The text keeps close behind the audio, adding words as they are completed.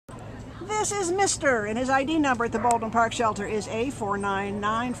This is Mr. and his ID number at the Baldwin Park Shelter is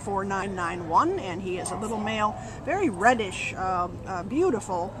A4994991, and he is a little male, very reddish,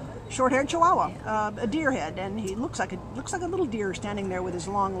 beautiful, short-haired Chihuahua, a deer head, and he looks like a little deer standing there with his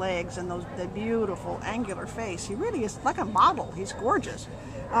long legs and the beautiful angular face. He really is like a model. He's gorgeous.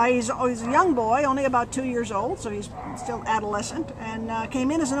 He's a young boy, only about 2 years old, so he's still adolescent, and came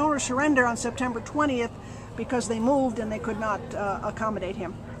in as an owner surrender on September 20th because they moved and they could not accommodate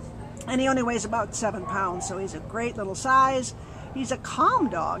him. And he only weighs about 7 pounds, so he's a great little size. He's a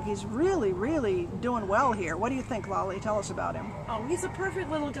calm dog. He's really, really doing well here. What do you think, Lolly? Tell us about him. Oh, he's a perfect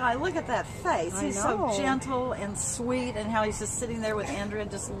little guy. Look at that face. He's so gentle and sweet, and how he's just sitting there with Andrea,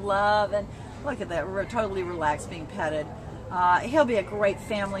 just love. And look at that, totally relaxed, being petted. He'll be a great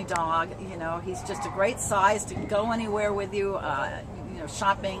family dog. You know, he's just a great size to go anywhere with you. You know,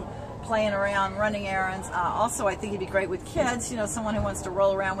 shopping, playing around, running errands. Also, I think he'd be great with kids, you know, someone who wants to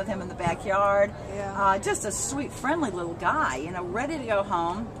roll around with him in the backyard. Yeah. Just a sweet, friendly little guy, you know, ready to go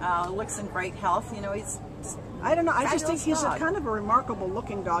home. Looks in great health. You know, he's I don't know, I just think he's dog. a kind of a remarkable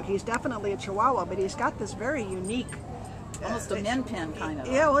looking dog. He's definitely a Chihuahua, but he's got this very unique... almost a min pin kind of.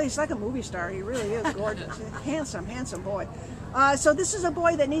 Yeah, well, he's like a movie star. He really is gorgeous. Handsome, handsome boy. So this is a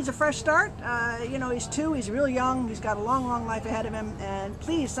boy that needs a fresh start. You know, he's 2, he's real young, he's got a long, long life ahead of him, and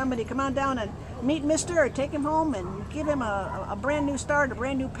please, somebody come on down and meet Mr. or take him home and give him a brand new start, a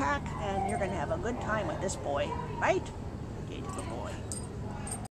brand new pack, and you're going to have a good time with this boy, right?